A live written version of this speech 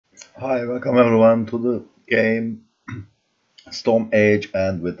Hi, welcome everyone to the game Storm Age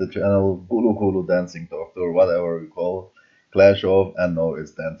and with the channel Gulu Gulu Dancing Doctor, whatever we call Clash of, and now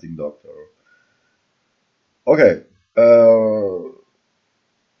it's Dancing Doctor. Okay,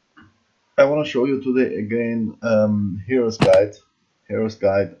 I want to show you today again Hero's Guide. Hero's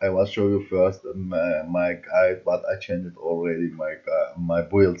Guide. I will show you first my guide, but I changed it already. My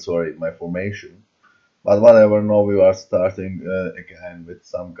build, sorry, my formation. But whatever, now we are starting again with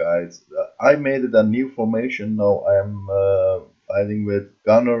some guides. I made it a new formation. Now I am fighting with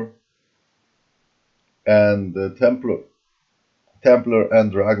Gunner and Templar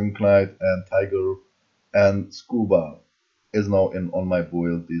and Dragon Knight and Tiger and Scuba is now in on my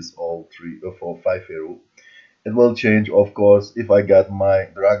build. These all three, four, five hero. It will change, of course, if I get my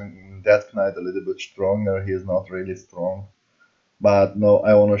Dragon Death Knight a little bit stronger. He is not really strong, but now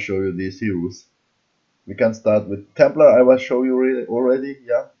I want to show you these heroes. We can start with Templar. I will show you really already.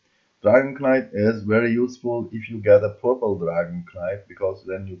 Yeah, Dragon Knight is very useful if you get a purple Dragon Knight, because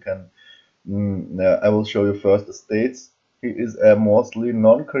then you can. I will show you first the states. He is a mostly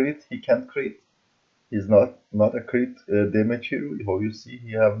non-crit. He can't crit. He's not a crit damage hero. How you see,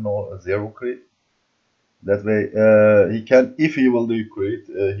 he have no zero crit. That way, he can, if he will do crit,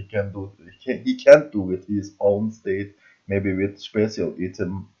 he can do. He can't do with his own state. Maybe with special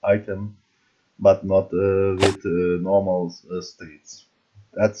item, but not with normal states.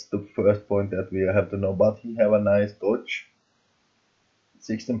 That's the first point that we have to know. But he have a nice dodge.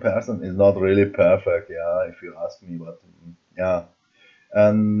 16% is not really perfect, yeah, if you ask me, but yeah.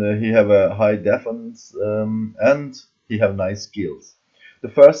 And he have a high defense and he have nice skills. The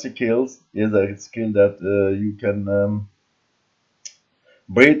first skills is a skill that you can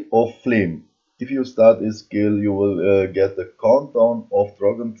Breath of Flame. If you start this skill, you will get the countdown of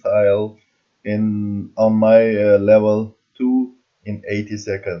Dragon Tile in on my level 2 in 80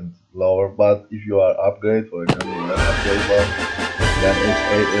 seconds lower. But if you are upgrade, for example, upgrade one, then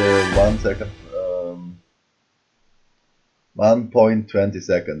it's 1 second, 1.20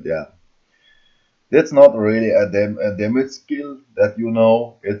 second. Yeah, that's not really a damage skill that you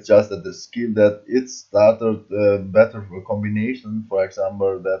know. It's just that the skill that it started better for combination. For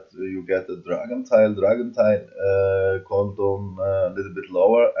example, that you get a Dragon Tile countdown a little bit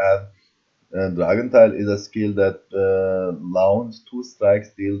lower, and Dragon Tile is a skill that launch 2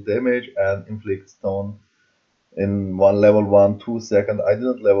 strikes, deal damage, and inflict stone in one level 2 second. I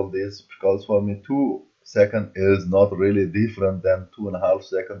didn't level this because for me 2 second is not really different than 2.5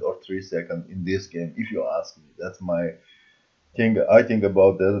 second or 3 second in this game. If you ask me, that's my thing. I think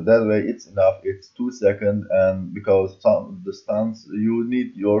about that. That way it's enough. It's 2 second, and because some the stunts you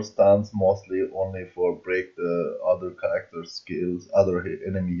need your stunts mostly only for break the other character skills, other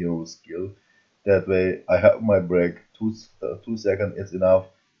enemy hero skill. That way I have my break 2 second is enough.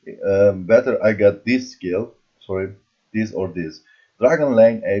 Better I get this skill, sorry, this or this. Dragon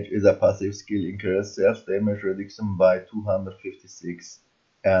Lineage is a passive skill, increases self damage reduction by 256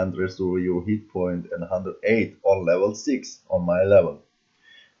 and restore your hit point and 108 on level 6 on my level.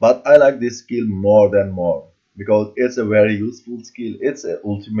 But I like this skill more than more because it's a very useful skill. It's an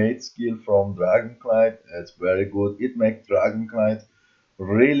ultimate skill from Dragon Knight. It's very good. It makes Dragon Knight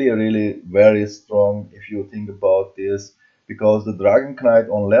really very strong if you think about this, because the Dragon Knight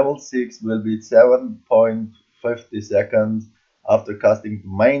on level 6 will be 7.50 seconds after casting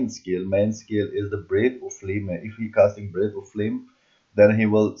main skill. Main skill is the Breath of Flame. If he casting Breath of Flame, then he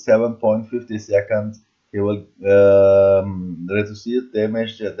will 7.50 seconds. He will reduce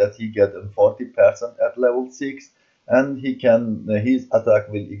damage that he get in 40% at level 6, and he can his attack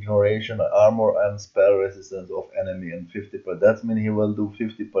will ignoration, armor, and spell resistance of enemy and 50%. That means he will do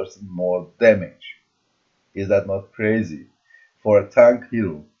 50% more damage. Is that not crazy for a tank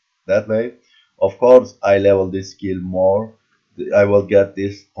hero? That way, of course, I level this skill more. I will get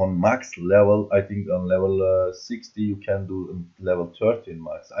this on max level. I think on level 60 you can do level 13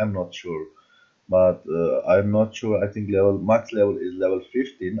 max. I'm not sure, but I'm not sure. I think level max level is level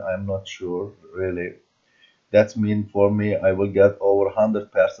 15. I'm not sure really. That's mean for me I will get over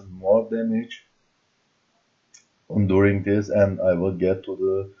 100% more damage on during this, and I will get to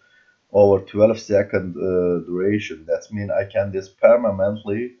the over 12-second duration. That's mean I can this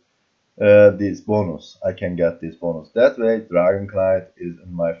permanently this bonus. I can get this bonus. That way Dragon Knight is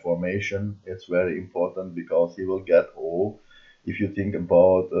in my formation. It's very important because he will get all, if you think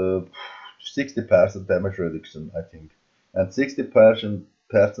about 60% damage reduction, I think. And 60%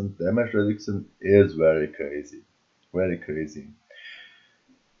 damage reduction is very crazy. Very crazy.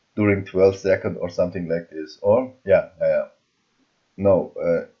 During 12 seconds or something like this. Or, yeah. No,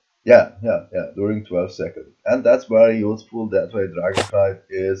 yeah, during 12 seconds. And that's very useful. That way Dragon Knight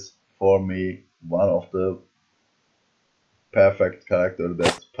is for me one of the perfect character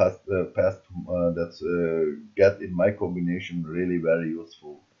that's get in my combination really very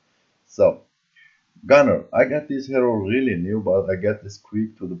useful. So Gunner, I get this hero really new, but I get this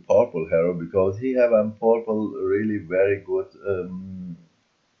quick to the purple hero because he have a purple really very good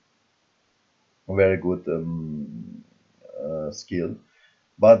skill.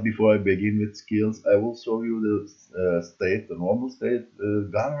 But before I begin with skills, I will show you the normal state.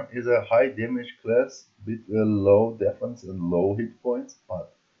 Gunner is a high damage class with low defense and low hit points,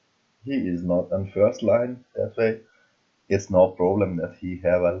 but he is not on first line. That way, it's no problem that he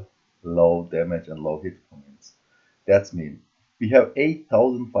have a low damage and low hit points. That's mean we have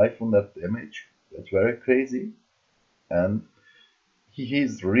 8,500 damage. That's very crazy, and he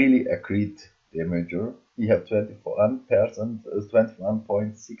is really a crit damager. He have 21%,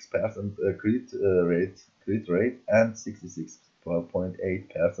 21.6% crit rate, and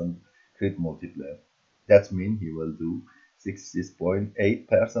 66.8% crit multiplier. That means he will do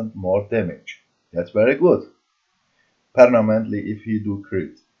 66.8% more damage. That's very good. Permanently if he do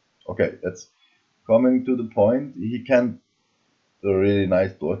crit. Okay, that's coming to the point. He can do really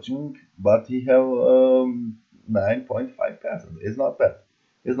nice dodging, but he have 9.5%. It's not bad.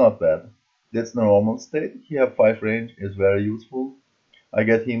 It's not bad. That's the normal state. He have 5 range. Is very useful. I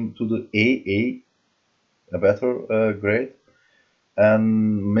get him to the AA, a better grade.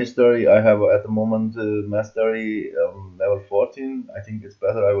 And Mystery, I have at the moment Mastery level 14. I think it's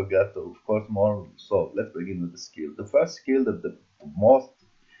better. I will get, of course, more. So let's begin with the skill. The first skill, the most,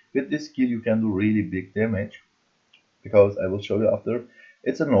 with this skill you can do really big damage, because I will show you after.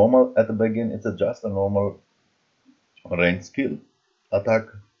 It's a normal, at the beginning, it's just a normal range skill attack,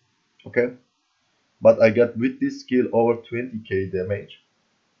 okay? But I get with this skill over 20k damage,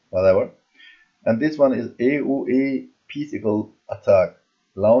 whatever. And this one is AOE physical attack.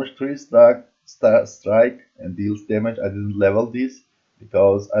 Launch 3 strike and deals damage. I didn't level this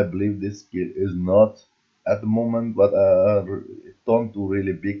because I believe this skill is not at the moment, but it don't do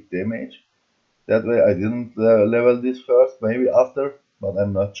really big damage. That way I didn't level this first, maybe after, but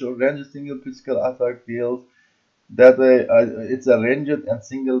I'm not sure. Ranged single physical attack deals. That way it's a ranged and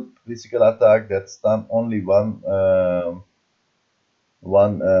single physical attack that stun only one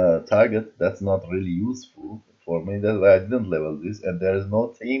target. That's not really useful for me. That's why I didn't level this, and there is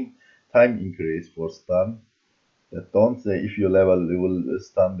no time increase for stun. That don't say if you level you will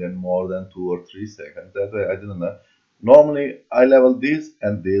stun them more than 2 or 3 seconds. That way I didn't know. Normally I level this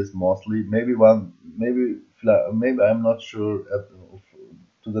and this mostly. Maybe I'm not sure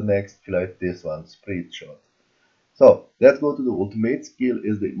to the next flight. This one Spirit Shot. So let's go to the ultimate skill.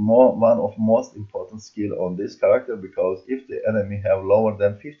 Is the one of most important skill on this character, because if the enemy have lower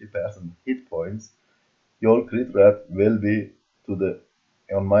than 50% hit points, your crit rate will be to the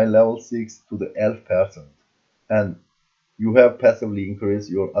on my level 6 to the 11%, and you have passively increased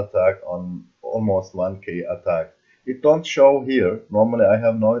your attack on almost 1k attack. It don't show here. Normally I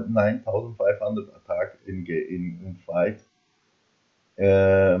have 9,500 attack in fight,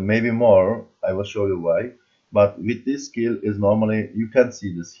 maybe more. I will show you why. But with this skill is normally you can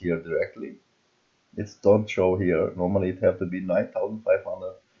see this here directly. It don't show here. Normally it have to be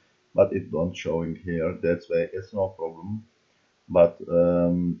 9,500, but it don't showing here. That's why it's no problem. But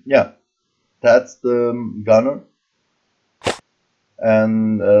yeah, that's the Gunner.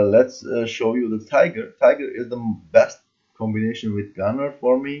 And let's show you the Tiger. Tiger is the best combination with Gunner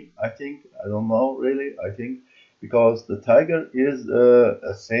for me. I think. I don't know really. I think because the Tiger is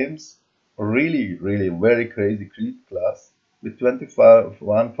a same really very crazy crit class with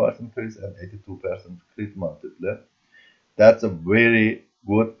 21% crit and 82% crit multiplier. That's a very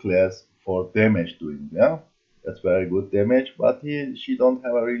good class for damage doing. Yeah, that's very good damage, but she don't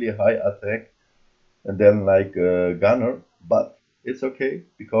have a really high attack and then like Gunner, but it's okay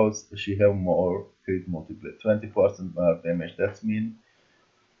because she have more crit multiplier, 20% more damage. That means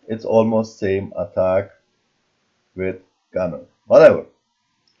it's almost same attack with Gunner. Whatever.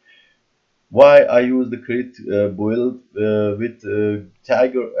 Why I use the crit build with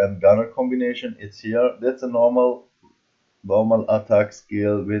Tiger and Gunner combination? It's here. That's a normal attack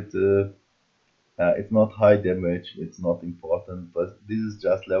skill with it's not high damage. It's not important, but this is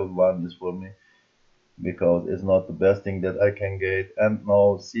just level 1 is for me, because it's not the best thing that I can get. And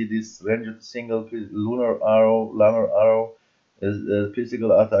now see this ranged single lunar arrow is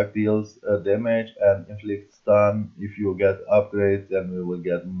physical attack deals damage and inflicts stun. If you get upgrade, then we will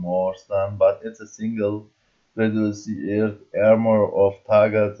get more stun, but it's a single reduce armor of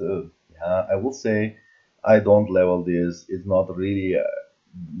target. Yeah, I will say I don't level this. It's not really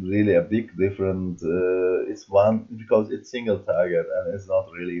really a big difference. It's one because it's single target and it's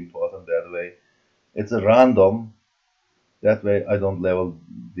not really important that way. It's a random. That way I don't level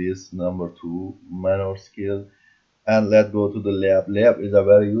this number two minor skill. And let's go to the lab. Lab is a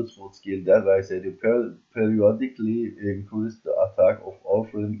very useful skill. That way I said you periodically increase the attack of all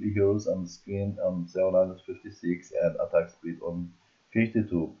friendly heroes on the screen on 756 and attack speed on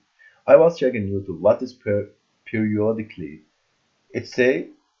 52. I was checking YouTube. What is periodically? It say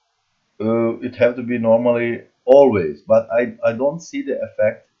it have to be normally always, but I don't see the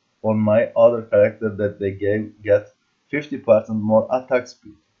effect on my other character that they get 50% more attack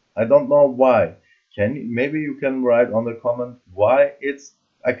speed. I don't know why. Maybe you can write on the comment why it's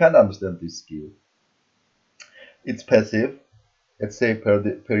I can't understand this skill. It's passive. It say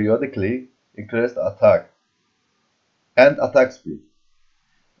periodically increase the attack and attack speed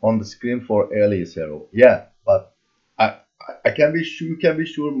on the screen for early hero. Yeah, but I can be sure you can be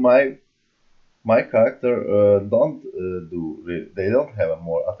sure my character don't they don't have a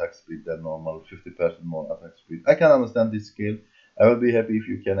more attack speed than normal 50% more attack speed. I can understand this skill. I will be happy if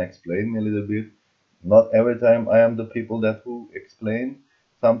you can explain me a little bit. Not every time I am the people that who explain.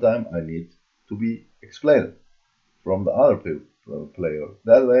 Sometimes I need to be explained from the other player.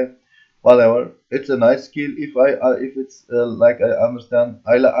 That way, whatever. It's a nice skill. If it's like I understand,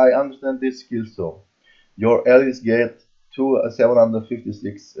 I understand this skill. So your allies get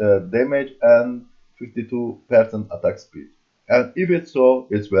 756 damage and 52% attack speed. And if it's so,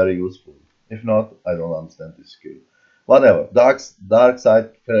 it's very useful. If not, I don't understand this skill. Whatever. Dark side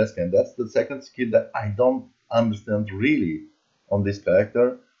Ferescan. That's the second skill that I don't understand really on this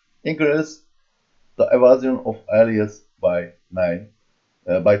character. Increase the evasion of alias by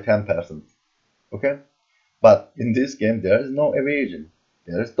 10%. Okay? But in this game there is no evasion.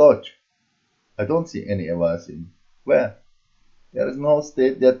 There is dodge. I don't see any evasion. Where? There is no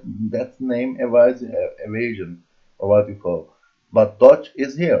state that's name evasion or what you call. But dodge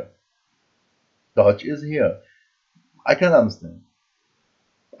is here. Dodge is here. I can understand.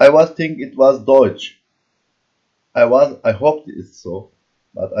 I was think it was dodge. I hoped it's so,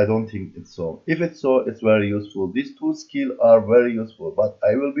 but I don't think it's so. If it's so, it's very useful. These two skills are very useful, but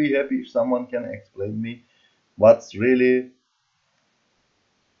I will be happy if someone can explain me what's really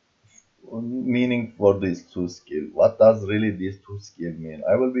meaning for these two skills. What does really these two skills mean?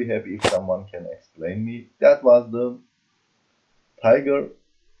 I will be happy if someone can explain me. That was the tiger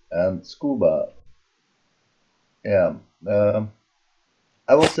and scuba. Yeah.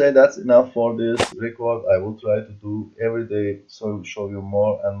 I will say that's enough for this record. I will try to do every day so show you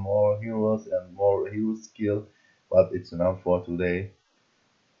more and more heroes and more hero skill, but it's enough for today.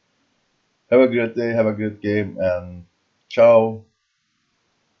 Have a great day, have a good game, and ciao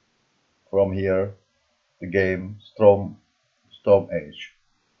from here, the game Storm Age.